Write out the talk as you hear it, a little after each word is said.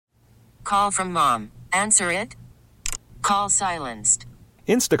call from mom. Answer it. Call silenced.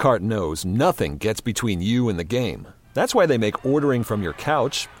 Instacart knows nothing gets between you and the game. That's why they make ordering from your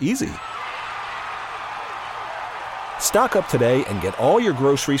couch easy. Stock up today and get all your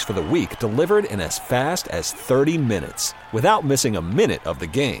groceries for the week delivered in as fast as 30 minutes without missing a minute of the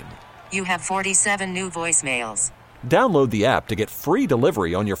game. You have 47 new voicemails. Download the app to get free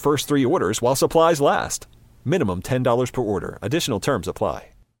delivery on your first 3 orders while supplies last. Minimum $10 per order. Additional terms apply.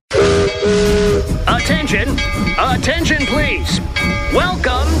 Attention! Attention, please!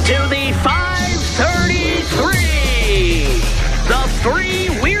 Welcome to the 533! The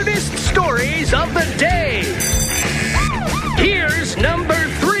 3 weirdest stories of the day. Here's number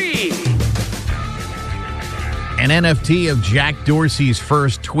 3. An NFT of Jack Dorsey's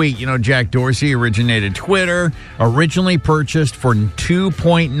first tweet. You know, Jack Dorsey originated Twitter, originally purchased for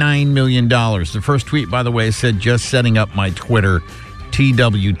 $2.9 million. The first tweet, by the way, said, just setting up my Twitter,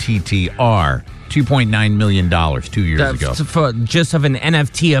 TWTTR. $2.9 million 2 years ago. For just of an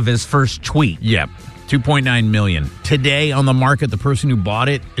NFT of his first tweet. Yep. $2.9 million. Today on the market, the person who bought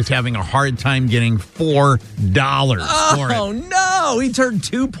it is having a hard time getting $4 for it. Oh, no. He turned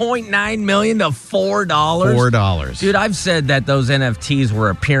 $2.9 million to $4. $4. Dude, I've said that those NFTs were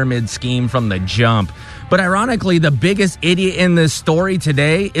a pyramid scheme from the jump. But ironically, the biggest idiot in this story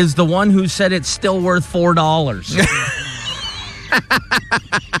today is the one who said it's still worth $4.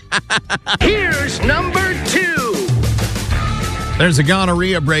 Here's number 2. There's a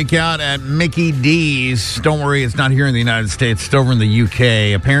gonorrhea breakout at Mickey D's. Don't worry, it's not here in the United States. It's over in the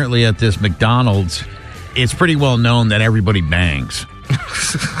UK. Apparently at this McDonald's, it's pretty well known that everybody bangs.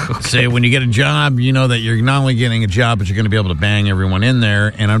 Okay. So when you get a job, you know that you're not only getting a job, but you're going to be able to bang everyone in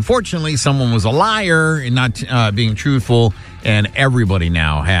there. And unfortunately, someone was a liar and not being truthful, and everybody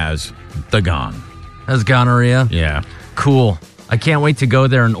now has the gon. Has gonorrhea? Yeah. Cool. I can't wait to go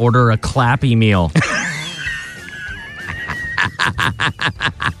there and order a clappy meal.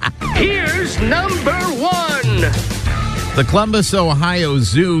 Here's number 1. The Columbus, Ohio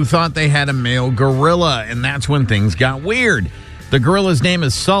Zoo thought they had a male gorilla, and that's when things got weird. The gorilla's name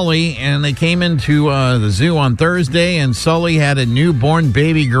is Sully, and they came into the zoo on Thursday, and Sully had a newborn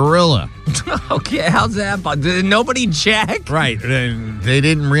baby gorilla. Okay, how's that? Did nobody check? Right. They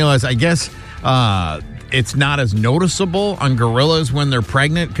didn't realize, I guess... it's not as noticeable on gorillas when they're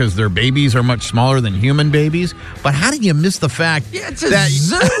pregnant because their babies are much smaller than human babies. But how did you miss the fact it's a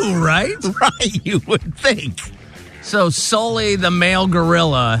zoo, right? Right, you would think. So Sully, the male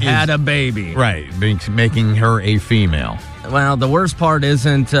gorilla, had a baby. Right, making her a female. Well, the worst part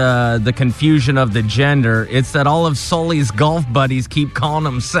isn't the confusion of the gender. It's that all of Sully's golf buddies keep calling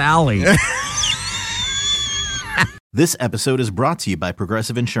him Sally. This episode is brought to you by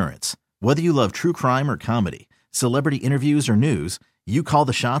Progressive Insurance. Whether you love true crime or comedy, celebrity interviews or news, you call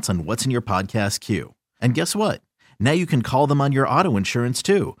the shots on what's in your podcast queue. And guess what? Now you can call them on your auto insurance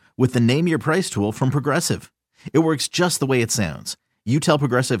too with the Name Your Price tool from Progressive. It works just the way it sounds. You tell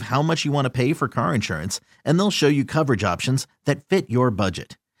Progressive how much you want to pay for car insurance, and they'll show you coverage options that fit your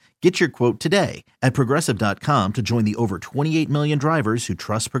budget. Get your quote today at Progressive.com to join the over 28 million drivers who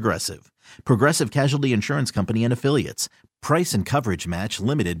trust Progressive. Progressive Casualty Insurance Company and Affiliates. Price and coverage match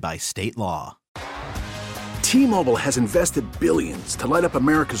limited by state law. T-Mobile has invested billions to light up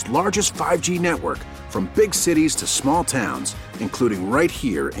America's largest 5G network, from big cities to small towns, including right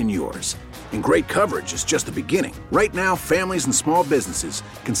here in yours. And great coverage is just the beginning. Right now, families and small businesses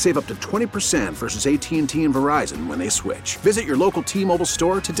can save up to 20% versus AT&T and Verizon when they switch. Visit your local T-Mobile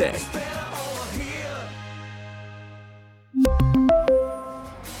store today.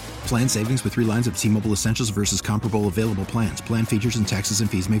 Plan savings with 3 lines of T-Mobile Essentials versus comparable available plans. Plan features and taxes and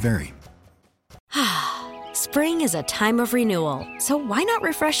fees may vary. Spring is a time of renewal, so why not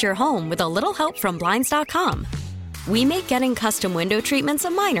refresh your home with a little help from Blinds.com? We make getting custom window treatments a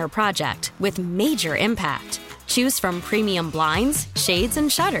minor project with major impact. Choose from premium blinds, shades, and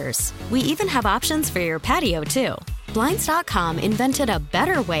shutters. We even have options for your patio, too. Blinds.com invented a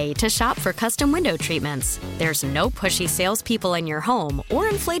better way to shop for custom window treatments. There's no pushy salespeople in your home or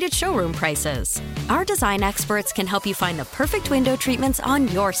inflated showroom prices. Our design experts can help you find the perfect window treatments on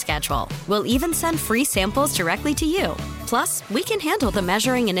your schedule. We'll even send free samples directly to you. Plus, we can handle the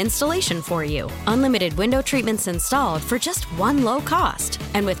measuring and installation for you. Unlimited window treatments installed for just one low cost.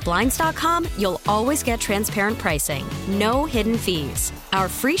 And with Blinds.com, you'll always get transparent pricing. No hidden fees. Our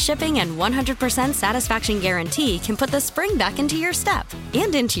free shipping and 100% satisfaction guarantee can put the spring back into your step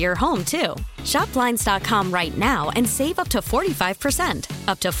and into your home, too. Shop Blinds.com right now and save up to 45%.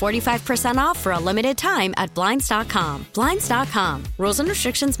 Up to 45% off for a limited time at Blinds.com. Blinds.com. Rules and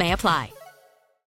restrictions may apply.